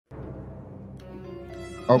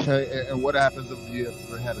Okay, and what happens if you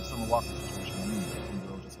ever had a Summer Walker situation? I mean, the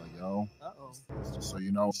girl just like, yo, just so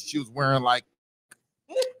you know, she was wearing like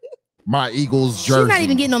my Eagles jersey. She's not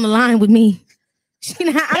even getting on the line with me.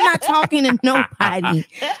 I'm not talking to nobody.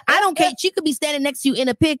 I don't care. She could be standing next to you in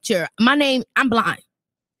a picture. I'm blind.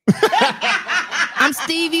 I'm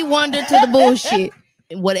Stevie Wonder to the bullshit.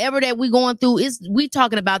 Whatever that we going through, we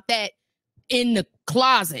talking about that in the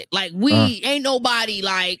closet. Like ain't nobody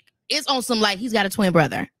like, it's on some like he's got a twin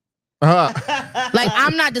brother. Like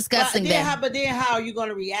I'm not discussing that. But then how are you going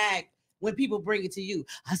to react when people bring it to you?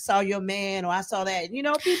 I saw your man, or I saw that. You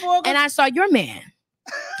know, people are and I saw your man.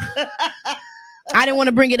 I didn't want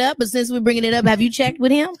to bring it up, but since we're bringing it up, have you checked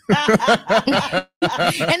with him? And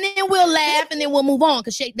then we'll laugh and then we'll move on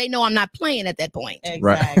because they know I'm not playing at that point.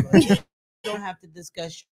 Exactly. Right. You don't have to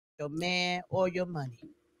discuss your man or your money.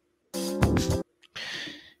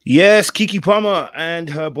 Yes, Keke Palmer and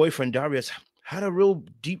her boyfriend Darius had a real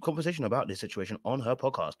deep conversation about this situation on her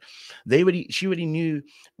podcast. She already knew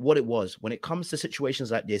what it was. When it comes to situations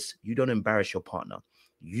like this, you don't embarrass your partner.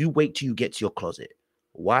 You wait till you get to your closet.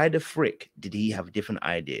 Why the frick did he have different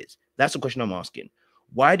ideas? That's the question I'm asking.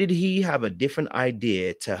 Why did he have a different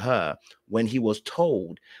idea to her when he was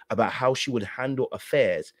told about how she would handle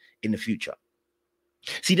affairs in the future?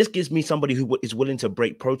 See, this gives me somebody who is willing to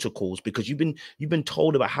break protocols, because you've been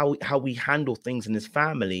told about how we handle things in this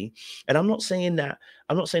family. And I'm not saying that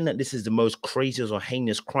this is the most craziest or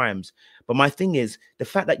heinous crimes, but my thing is the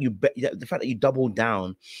fact that you doubled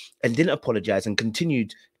down and didn't apologize and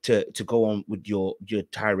continued to go on with your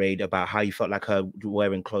tirade about how you felt like her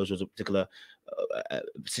wearing clothes was a particular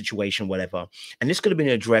situation, whatever. And this could have been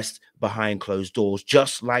addressed behind closed doors,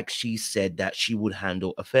 just like she said that she would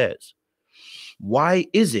handle affairs. Why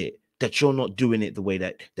is it that you're not doing it the way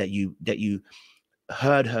that you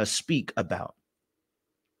heard her speak about?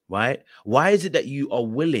 Right? Why is it that you are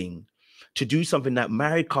willing to do something that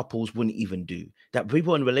married couples wouldn't even do, that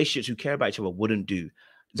people in relationships who care about each other wouldn't do,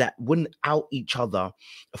 that wouldn't out each other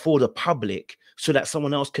for the public so that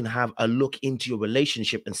someone else can have a look into your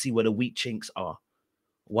relationship and see where the weak chinks are?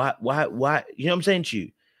 Why? You know what I'm saying to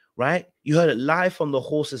you? Right? You heard it live from the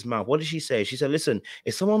horse's mouth. What did she say? She said, listen,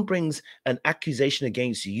 if someone brings an accusation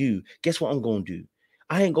against you, guess what I'm going to do?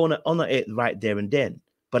 I ain't going to honor it right there and then,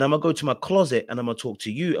 but I'm going to go to my closet and I'm going to talk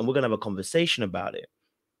to you and we're going to have a conversation about it.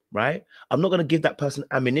 Right? I'm not going to give that person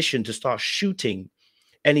ammunition to start shooting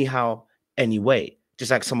anyhow, anyway.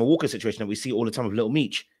 Just like Summer Walker situation that we see all the time with Little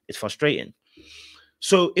Meech. It's frustrating.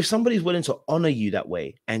 So if somebody's willing to honor you that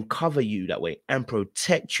way and cover you that way and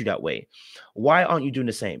protect you that way, why aren't you doing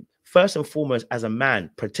the same? First and foremost, as a man,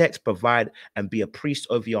 protect, provide, and be a priest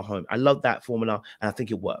over your home. I love that formula, and I think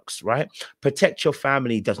it works, right? Protect your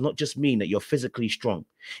family does not just mean that you're physically strong.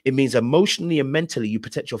 It means emotionally and mentally you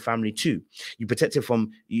protect your family too. You protect it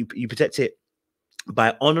from, you protect it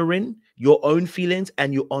by honoring your own feelings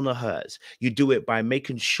and you honor hers. You do it by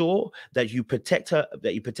making sure that you protect her,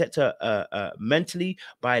 mentally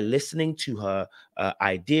by listening to her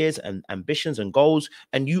ideas and ambitions and goals.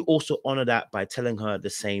 And you also honor that by telling her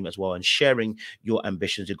the same as well and sharing your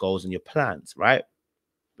ambitions, your goals, and your plans, right?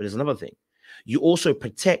 But there's another thing. You also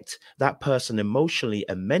protect that person emotionally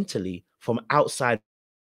and mentally from outside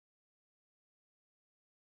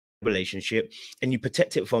relationship, and you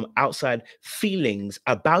protect it from outside feelings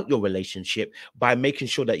about your relationship by making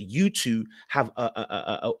sure that you two have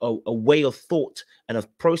a way of thought and a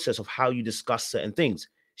process of how you discuss certain things.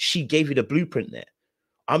 She gave you the blueprint there.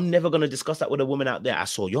 I'm never going to discuss that with a woman out there. I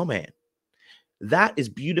saw your man. That is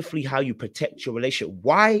beautifully how you protect your relationship.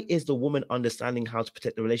 Why is the woman understanding how to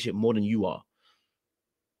protect the relationship more than you are?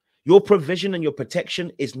 Your provision and your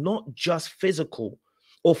protection is not just physical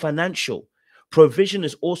or financial. Provision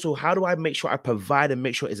is also, how do I make sure I provide and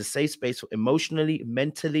make sure it's a safe space emotionally,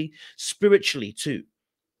 mentally, spiritually too?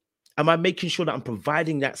 Am I making sure that I'm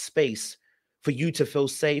providing that space for you to feel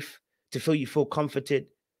safe, to feel you feel comforted?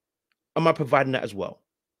 Am I providing that as well?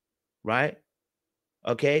 Right?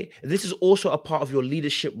 Okay. This is also a part of your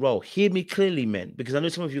leadership role. Hear me clearly, men, because I know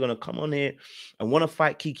some of you are going to come on here and want to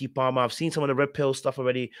fight Keke Palmer. I've seen some of the red pill stuff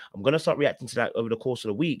already. I'm going to start reacting to that over the course of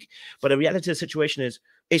the week. But the reality of the situation is,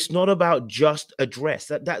 it's not about just address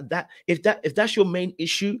if that's your main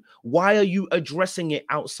issue, why are you addressing it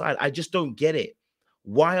outside? I just don't get it.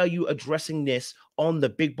 Why are you addressing this on the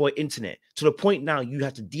big boy internet to the point now you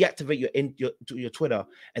have to deactivate your Twitter,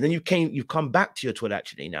 and then you've come back to your Twitter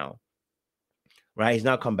actually now. Right? He's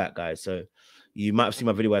now come back, guys. So you might have seen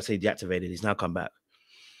my video where I say deactivated. He's now come back.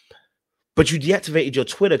 But you deactivated your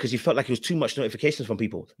Twitter because you felt like it was too much notifications from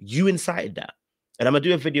people. You incited that. and I'm gonna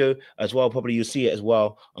do a video as well. Probably you'll see it as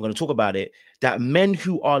well. I'm gonna talk about it. That men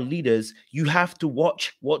who are leaders, you have to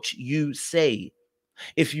watch what you say.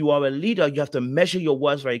 If you are a leader, you have to measure your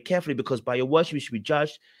words very carefully, because by your words you should be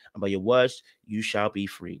judged, and by your words you shall be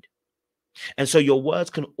freed. And so your words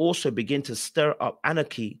can also begin to stir up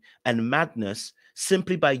anarchy and madness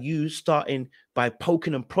simply by you starting by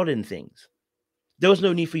poking and prodding things. There was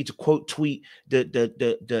no need for you to quote tweet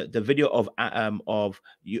the video of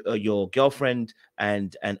your girlfriend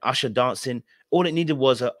and Usher dancing. All it needed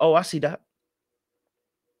was oh, I see that.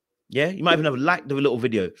 Yeah, you might even have liked the little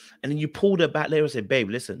video, and then you pulled her back later and said, babe,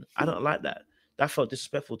 listen, I don't like that. That felt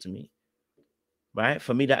disrespectful to me. Right?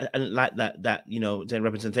 For me, that I didn't like that, you know,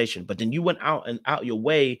 representation. But then you went out your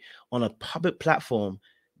way on a public platform,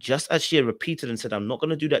 just as she had repeated and said, I'm not going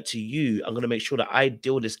to do that to you. I'm going to make sure that I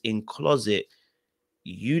deal with this in closet.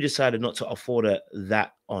 You decided not to afford her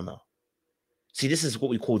that honor. See, this is what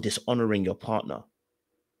we call dishonoring your partner.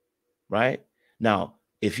 Right? Now,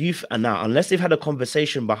 unless they've had a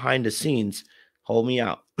conversation behind the scenes, hold me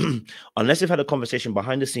out. Unless they've had a conversation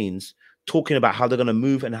behind the scenes talking about how they're going to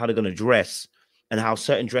move and how they're going to dress and how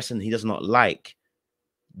certain dressing he does not like,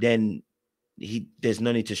 then there's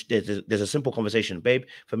no need to, there's a simple conversation. Babe,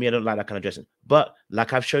 for me, I don't like that kind of dressing. But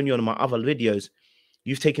like I've shown you on my other videos,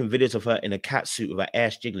 you've taken videos of her in a cat suit with her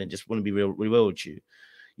ass jiggling. Just want to be real with you.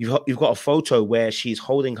 You've got a photo where she's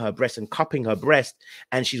holding her breast and cupping her breast,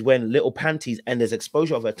 and she's wearing little panties, and there's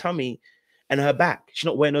exposure of her tummy and her back. She's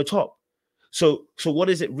not wearing no top. So what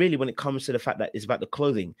is it really when it comes to the fact that it's about the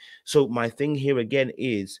clothing? So my thing here again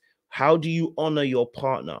is, how do you honor your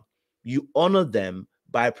partner? You honor them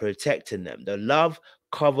by protecting them. The love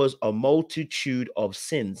covers a multitude of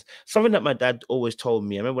sins. Something that my dad always told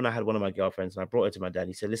me. I remember when I had one of my girlfriends and I brought her to my dad.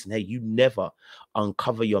 He said, listen, hey, you never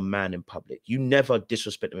uncover your man in public. You never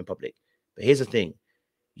disrespect him in public. But here's the thing.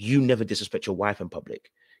 You never disrespect your wife in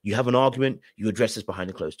public. You have an argument, you address this behind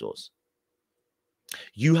the closed doors.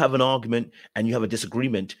 You have an argument and you have a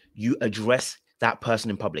disagreement, you address that person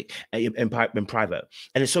in public, in private.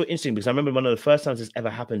 And it's so interesting because I remember one of the first times this ever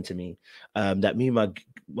happened to me, that me and my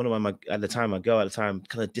girl at the time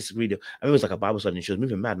kind of disagreed. I mean, it was like a Bible study and she was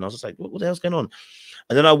moving mad. And I was just like, what the hell's going on?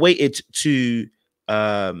 And then I waited till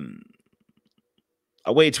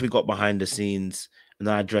we got behind the scenes and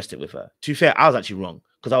then I addressed it with her. To be fair, I was actually wrong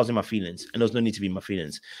because I was in my feelings and there was no need to be in my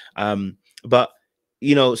feelings. But,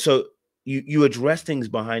 you know, so you address things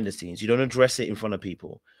behind the scenes. You don't address it in front of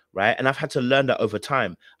people. Right. And I've had to learn that over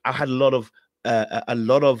time. I had a lot of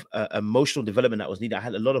emotional development that was needed. I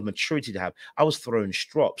had a lot of maturity to have. I was throwing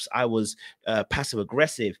strops. I was passive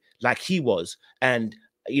aggressive like he was. And,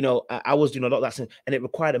 you know, I was doing a lot of that. And it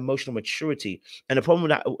required emotional maturity. And the problem with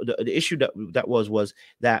that, the issue that was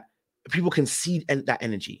that people can see that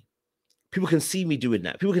energy. People can see me doing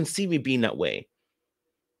that. People can see me being that way.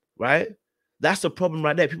 Right. That's the problem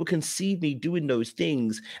right there. People can see me doing those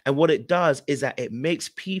things. And what it does is that it makes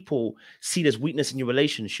people see there's weakness in your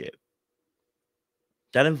relationship.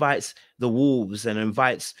 That invites the wolves and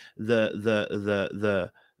invites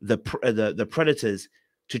the predators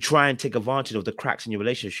to try and take advantage of the cracks in your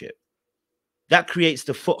relationship. That creates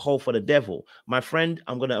the foothold for the devil. My friend,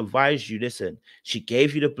 I'm going to advise you, listen, she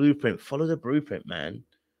gave you the blueprint. Follow the blueprint, man.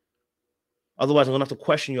 Otherwise, I'm going to have to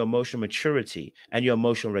question your emotional maturity and your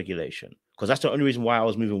emotional regulation. Because that's the only reason why I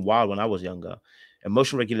was moving wild when I was younger.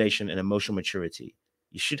 Emotional regulation and emotional maturity.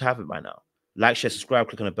 You should have it by now. Like, share, subscribe,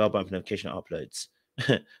 click on the bell button for notification of uploads.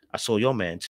 I saw your man.